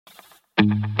I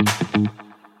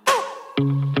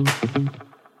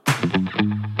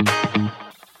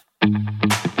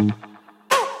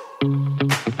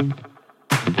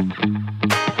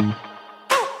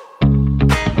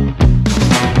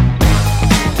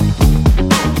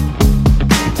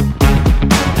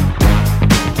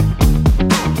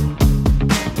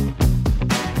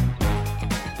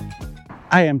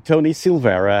am Tony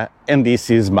Silveira, and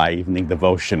this is my evening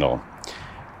devotional.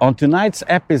 On tonight's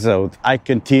episode, I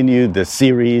continue the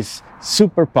series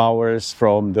Superpowers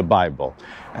from the Bible.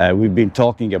 We've been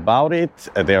talking about it.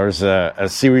 There's a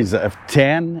series of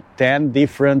 10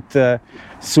 different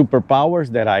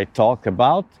superpowers that I talk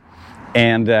about.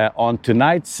 And on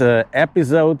tonight's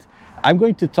episode, I'm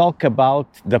going to talk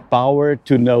about the power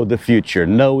to know the future,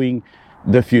 knowing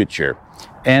the future.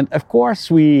 And of course,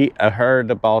 we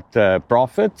heard about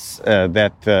prophets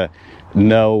that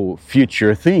know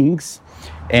future things.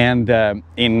 And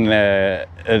in the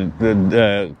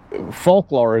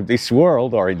folklore of this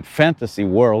world, or in fantasy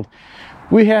world,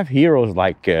 we have heroes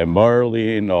like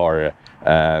Merlin or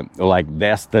like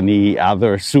Destiny,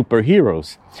 other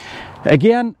superheroes.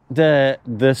 Again, the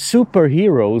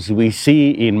superheroes we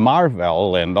see in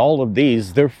Marvel and all of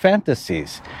these, they're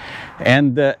fantasies.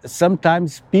 And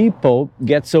sometimes people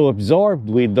get so absorbed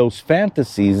with those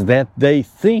fantasies that they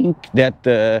think that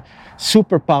the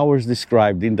superpowers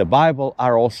described in the Bible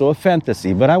are also a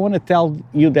fantasy. But I want to tell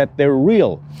you that they're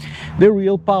real. They're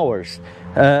real powers.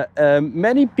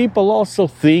 Many people also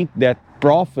think that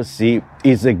prophecy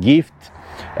is a gift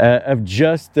of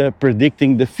just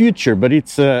predicting the future, but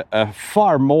it's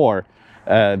far more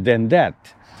than that.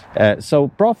 So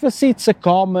prophecy, it's a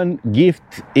common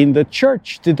gift in the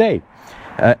church today.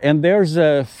 And there's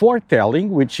a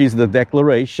foretelling, which is the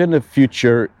declaration of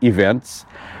future events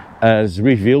as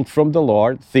revealed from the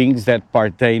Lord, things that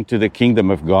pertain to the kingdom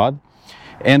of God.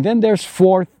 And then there's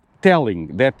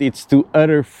foretelling, that it's to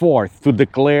utter forth, to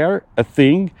declare a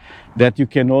thing that you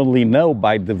can only know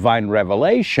by divine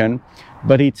revelation,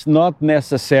 but it's not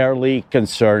necessarily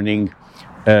concerning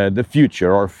the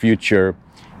future or future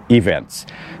events.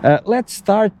 Let's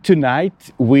start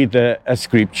tonight with a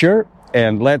scripture,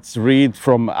 and let's read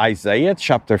from Isaiah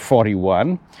chapter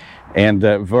 41 and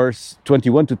verse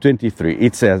 21 to 23.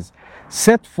 It says,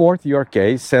 "Set forth your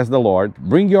case, says the Lord,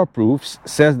 bring your proofs,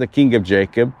 says the King of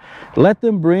Jacob. Let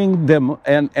them bring them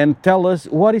and tell us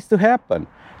what is to happen.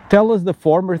 Tell us the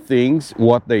former things,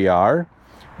 what they are,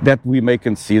 that we may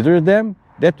consider them,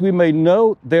 that we may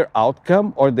know their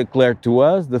outcome, or declare to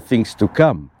us the things to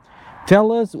come.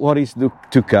 Tell us what is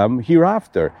to come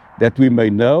hereafter, that we may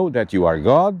know that you are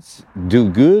gods, do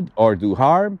good or do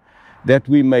harm, that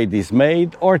we may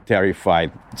dismayed or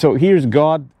terrified." So here's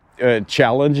God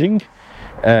challenging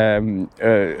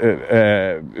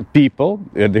people.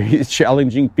 He's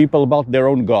challenging people about their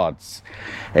own gods.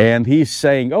 And he's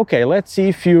saying, okay, let's see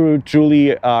if you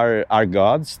truly are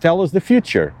gods. Tell us the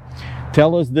future.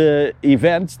 Tell us the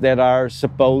events that are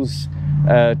supposed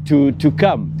to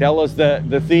come. Tell us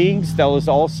the things. Tell us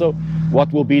also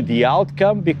what will be the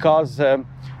outcome, because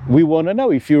we want to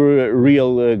know if you're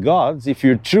real gods, if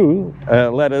you're true.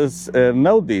 Let us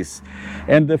know this.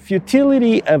 And the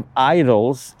futility of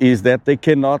idols is that they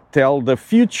cannot tell the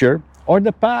future or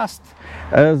the past,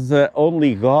 as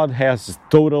only God has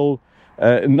total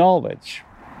knowledge.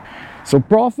 So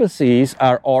prophecies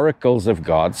are oracles of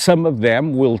God. Some of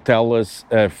them will tell us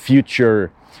future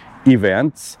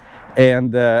events,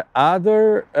 and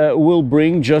other will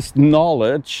bring just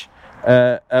knowledge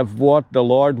of what the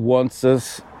Lord wants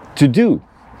us to do.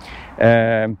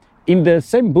 In the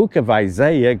same book of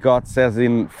Isaiah, God says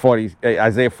in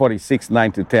Isaiah 46,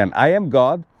 9 to 10, "I am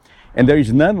God, and there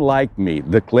is none like me,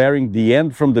 declaring the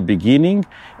end from the beginning,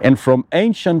 and from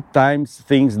ancient times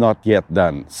things not yet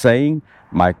done, saying,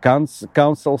 my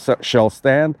counsel shall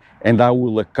stand, and I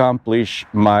will accomplish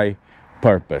my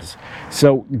purpose."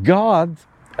 So God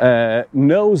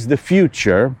knows the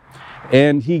future,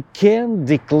 and He can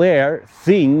declare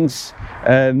things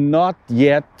not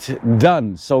yet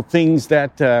done. So things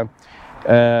that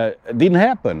didn't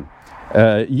happen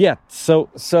yet.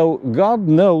 So God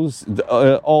knows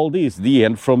all this, the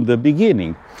end from the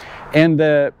beginning. And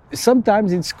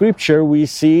sometimes in Scripture we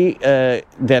see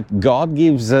that God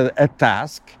gives a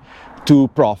task to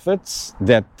prophets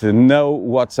that know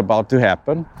what's about to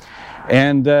happen,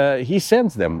 and He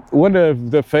sends them. One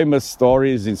of the famous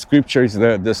stories in Scripture is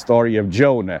the story of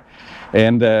Jonah.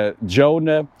 And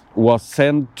Jonah was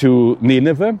sent to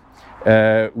Nineveh,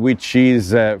 which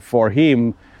is for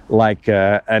him like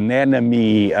an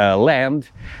enemy land.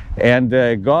 And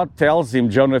God tells him,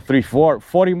 Jonah 3:4,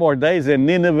 40 more days and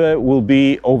Nineveh will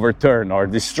be overturned or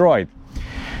destroyed.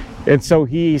 And so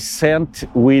he sent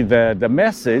with the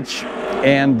message,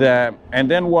 and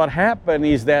then what happened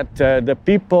is that the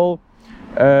people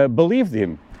believed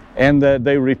him, and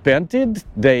they repented,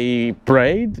 they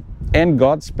prayed, and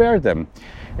God spared them.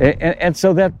 And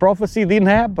so that prophecy didn't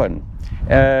happen.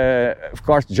 Of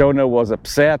course, Jonah was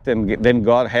upset, and then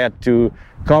God had to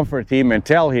comfort him and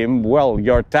tell him, well,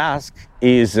 your task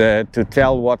is to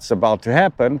tell what's about to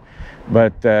happen,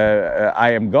 but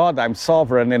I am God, I'm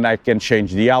sovereign, and I can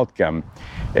change the outcome.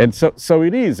 And so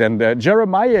it is. And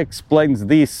Jeremiah explains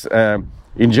this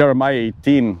in Jeremiah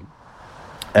 18.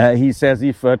 He says,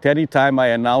 if at any time I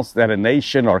announce that a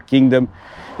nation or kingdom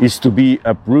is to be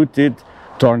uprooted,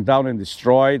 torn down and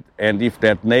destroyed, and if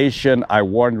that nation I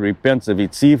warn repents of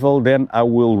its evil, then I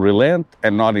will relent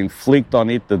and not inflict on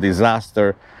it the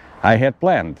disaster I had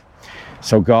planned.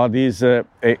 So God is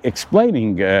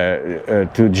explaining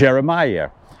to Jeremiah,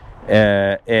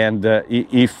 and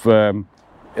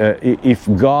if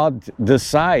God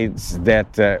decides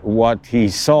that what he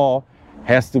saw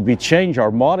has to be changed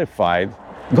or modified,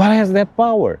 God has that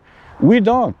power. We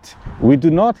don't. We do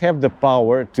not have the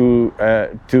power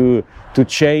to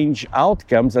change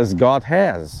outcomes as God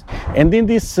has. And in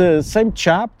this same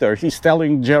chapter, he's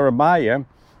telling Jeremiah,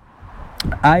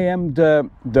 I am the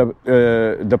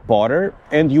potter,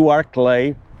 and you are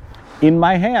clay in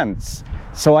my hands.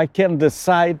 So I can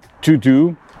decide to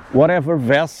do whatever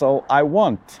vessel I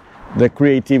want. The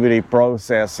creativity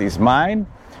process is mine.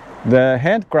 The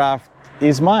handcraft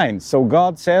is mine. So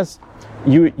God says,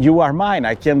 you are mine.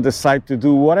 I can decide to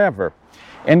do whatever.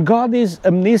 And God is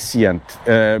omniscient,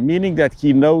 meaning that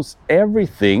he knows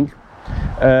everything,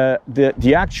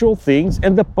 the actual things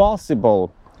and the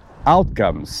possible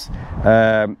outcomes.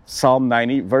 Psalm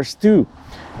 90 verse 2.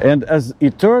 And as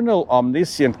eternal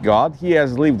omniscient God, he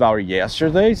has lived our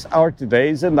yesterdays, our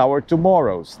todays, and our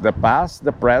tomorrows, the past,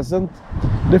 the present,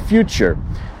 the future.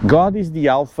 God is the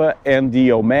Alpha and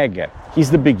the Omega.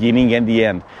 He's the beginning and the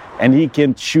end. And he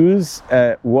can choose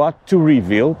what to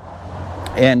reveal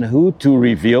and who to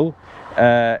reveal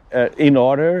in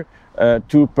order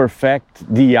to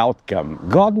perfect the outcome.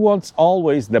 God wants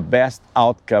always the best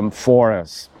outcome for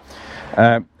us.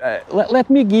 Let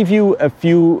me give you a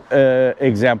few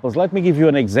examples. Let me give you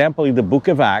an example in the book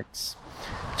of Acts,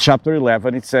 chapter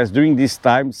 11. It says, during this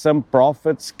time, some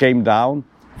prophets came down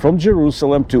from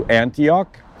Jerusalem to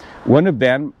Antioch. One of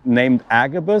them, named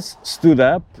Agabus, stood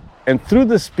up and through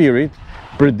the Spirit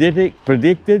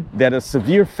predicted that a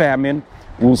severe famine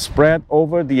will spread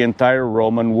over the entire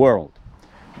Roman world.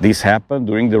 This happened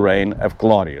during the reign of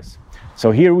Claudius. So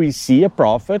here we see a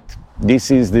prophet. This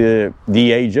is the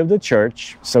age of the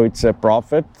church. So it's a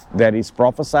prophet that is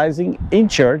prophesying in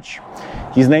church.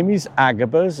 His name is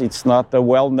Agabus. It's not a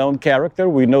well-known character.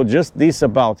 We know just this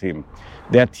about him,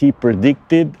 that he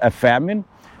predicted a famine.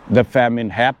 The famine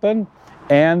happened,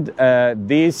 and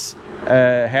this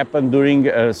happened during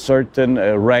a certain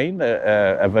reign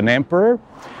of an emperor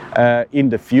in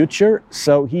the future.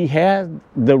 So he had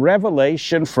the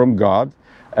revelation from God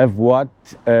of what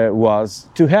was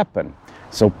to happen.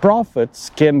 So prophets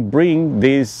can bring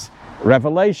this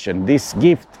revelation, this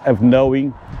gift of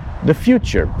knowing the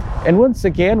future. And once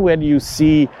again, when you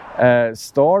see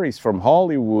stories from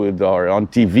Hollywood or on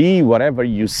TV, whatever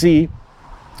you see,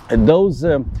 those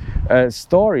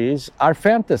stories are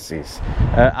fantasies.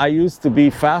 I used to be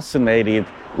fascinated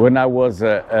when I was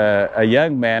a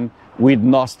young man with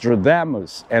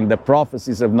Nostradamus and the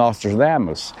prophecies of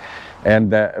Nostradamus.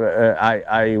 And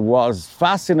I was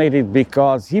fascinated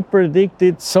because he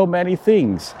predicted so many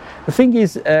things. The thing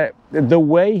is, the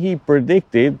way he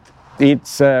predicted,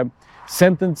 it's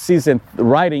sentences and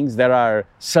writings that are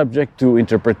subject to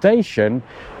interpretation.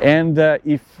 And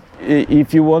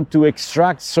if you want to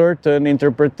extract certain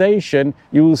interpretation,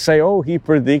 you will say, oh, he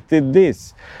predicted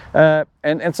this.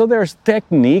 And so there's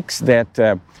techniques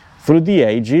that through the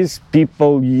ages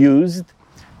people used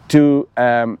to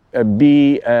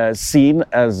be seen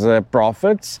as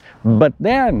prophets. But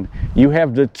then you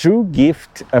have the true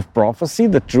gift of prophecy,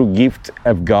 the true gift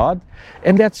of God,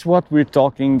 and that's what we're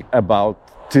talking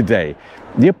about today.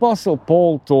 The Apostle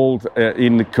Paul told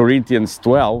in Corinthians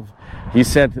 12, he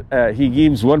said he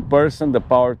gives one person the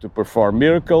power to perform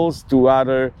miracles, to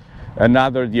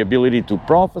another the ability to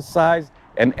prophesy,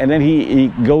 and then he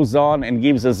goes on and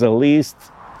gives us a list,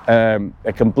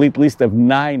 a complete list of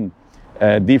 9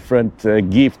 different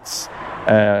gifts,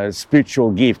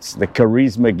 spiritual gifts, the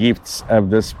charisma gifts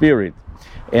of the Spirit.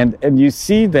 And you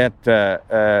see that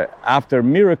after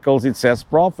miracles it says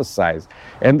prophesize.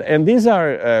 And these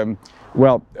are,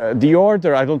 the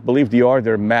order, I don't believe the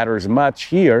order matters much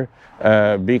here,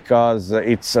 because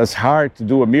it's as hard to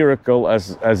do a miracle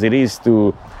as it is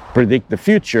to predict the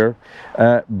future,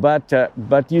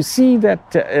 but you see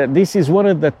that this is one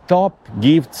of the top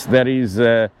gifts that is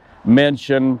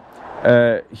mentioned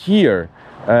here.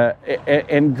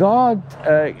 And God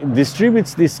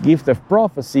distributes this gift of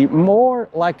prophecy more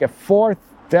like a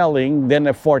foretelling than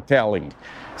a foretelling.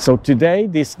 So today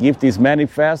this gift is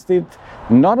manifested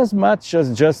not as much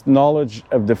as just knowledge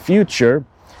of the future,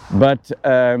 but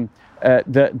the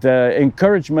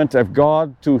encouragement of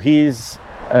God to His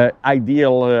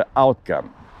ideal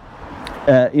outcome.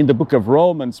 In the book of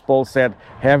Romans, Paul said,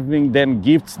 having then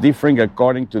gifts differing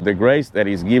according to the grace that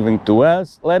is given to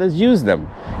us, let us use them.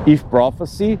 If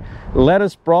prophecy, let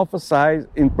us prophesy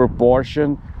in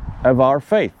proportion of our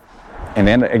faith. And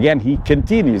then again, he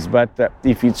continues, but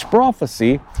if it's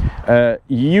prophecy,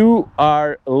 you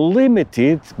are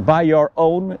limited by your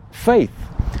own faith.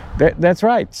 That's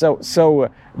right. So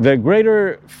the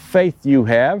greater faith you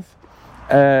have,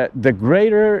 the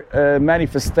greater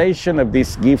manifestation of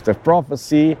this gift of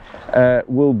prophecy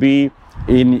will be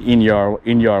in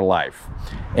your life.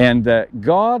 And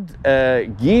God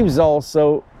gives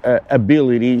also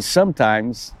ability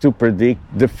sometimes to predict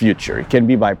the future. It can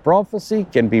be by prophecy,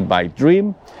 can be by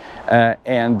dream,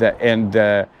 and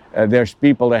there's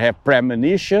people that have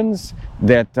premonitions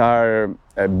that are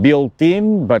built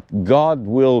in, but God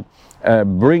will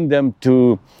bring them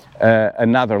to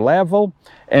another level.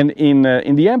 And in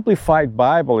the Amplified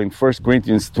Bible, in 1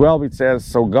 Corinthians 12, it says,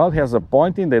 so God has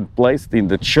appointed and placed in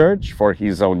the church for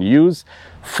His own use,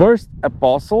 first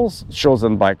apostles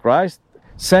chosen by Christ,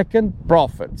 second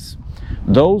prophets,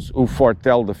 those who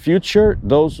foretell the future,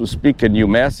 those who speak a new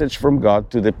message from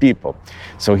God to the people.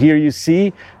 So here you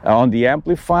see on the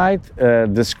Amplified,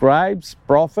 describes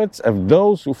prophets of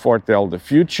those who foretell the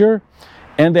future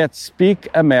and that speak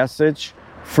a message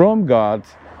from God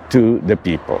to the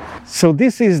people. So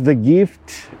this is the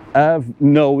gift of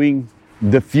knowing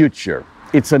the future.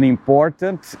 It's an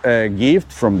important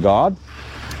gift from God.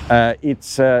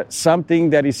 It's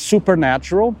something that is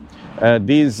supernatural.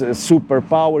 These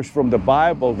superpowers from the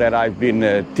Bible that I've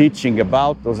been teaching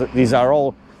about, these are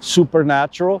all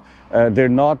supernatural. They're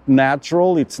not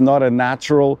natural. It's not a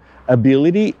natural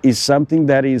ability. It's something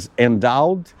that is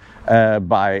endowed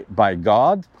by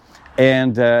God.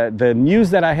 And the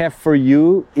news that I have for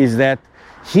you is that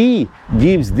He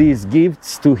gives these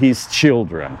gifts to His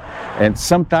children. And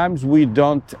sometimes we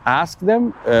don't ask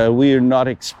them, we are not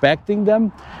expecting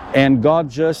them, and God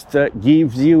just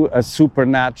gives you a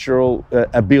supernatural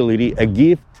ability, a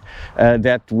gift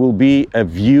that will be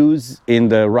of use in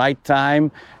the right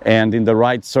time and in the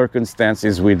right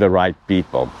circumstances with the right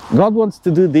people. God wants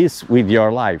to do this with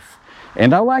your life.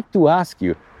 And I'd like to ask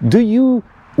you, do you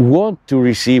want to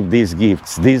receive these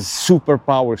gifts, these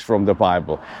superpowers from the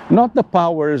Bible? Not the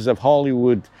powers of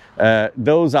Hollywood,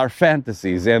 those are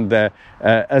fantasies, and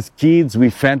as kids we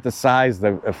fantasize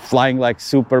of flying like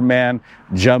Superman,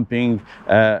 jumping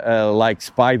like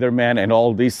Spider-Man and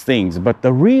all these things. But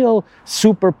the real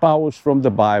superpowers from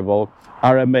the Bible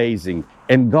are amazing,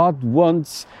 and God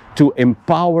wants to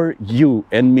empower you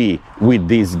and me with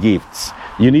these gifts.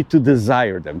 You need to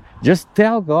desire them. Just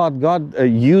tell God, God,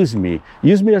 use me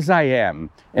as I am,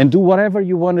 and do whatever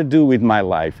you want to do with my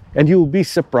life. And you'll be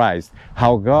surprised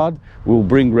how God will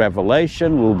bring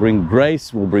revelation, will bring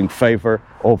grace, will bring favor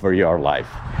over your life.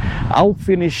 I'll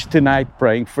finish tonight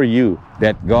praying for you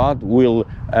that God will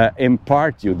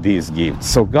impart you these gifts.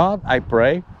 So God, I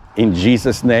pray in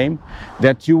Jesus' name,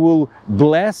 that you will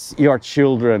bless your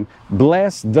children,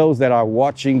 bless those that are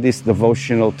watching this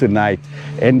devotional tonight,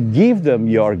 and give them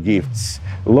your gifts.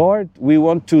 Lord, we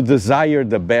want to desire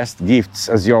the best gifts,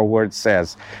 as your word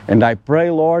says. And I pray,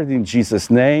 Lord, in Jesus'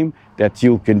 name, that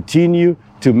you'll continue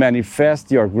to manifest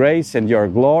your grace and your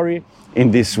glory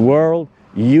in this world.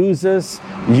 Use us,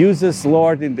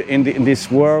 Lord, in this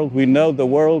world. We know the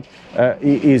world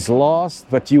is lost,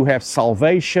 but you have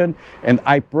salvation. And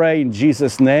I pray in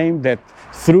Jesus' name that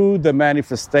through the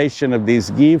manifestation of these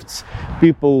gifts,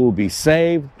 people will be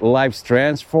saved, lives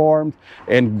transformed,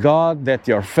 and God, that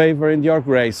your favor and your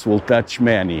grace will touch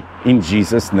many. In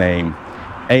Jesus' name,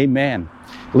 amen.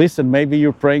 Listen, maybe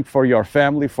you're praying for your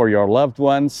family, for your loved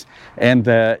ones, and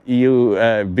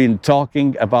you've been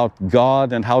talking about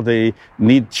God and how they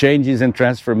need changes and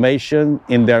transformation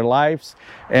in their lives.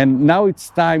 And now it's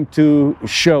time to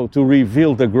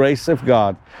reveal the grace of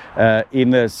God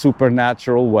in a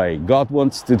supernatural way. God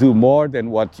wants to do more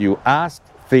than what you ask,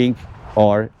 think,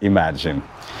 or imagine.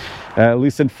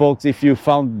 Listen, folks, if you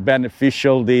found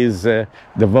beneficial these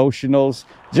devotionals,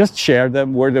 just share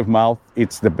them, word of mouth.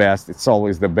 It's the best. It's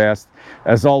always the best.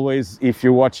 As always, if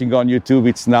you're watching on YouTube,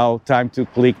 it's now time to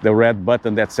click the red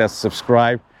button that says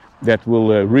subscribe. that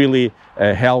will really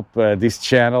help this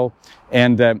channel.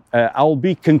 And I'll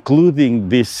be concluding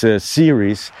this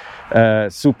series,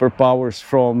 Superpowers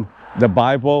from the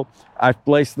Bible. I've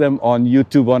placed them on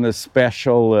YouTube on a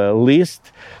special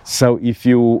list. So if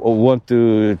you want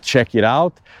to check it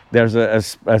out, there's a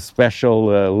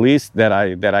special list that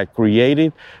I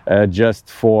created just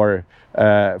for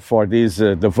these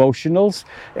devotionals.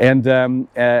 And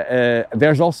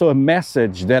there's also a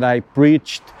message that I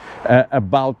preached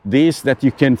about this that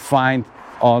you can find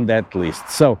on that list.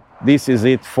 So this is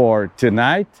it for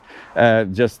tonight.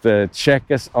 Just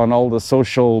check us on all the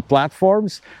social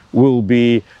platforms. We'll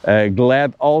be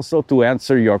glad also to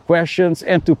answer your questions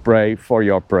and to pray for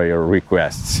your prayer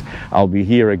requests. I'll be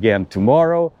here again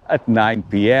tomorrow at 9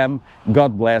 p.m.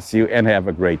 God bless you and have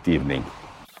a great evening.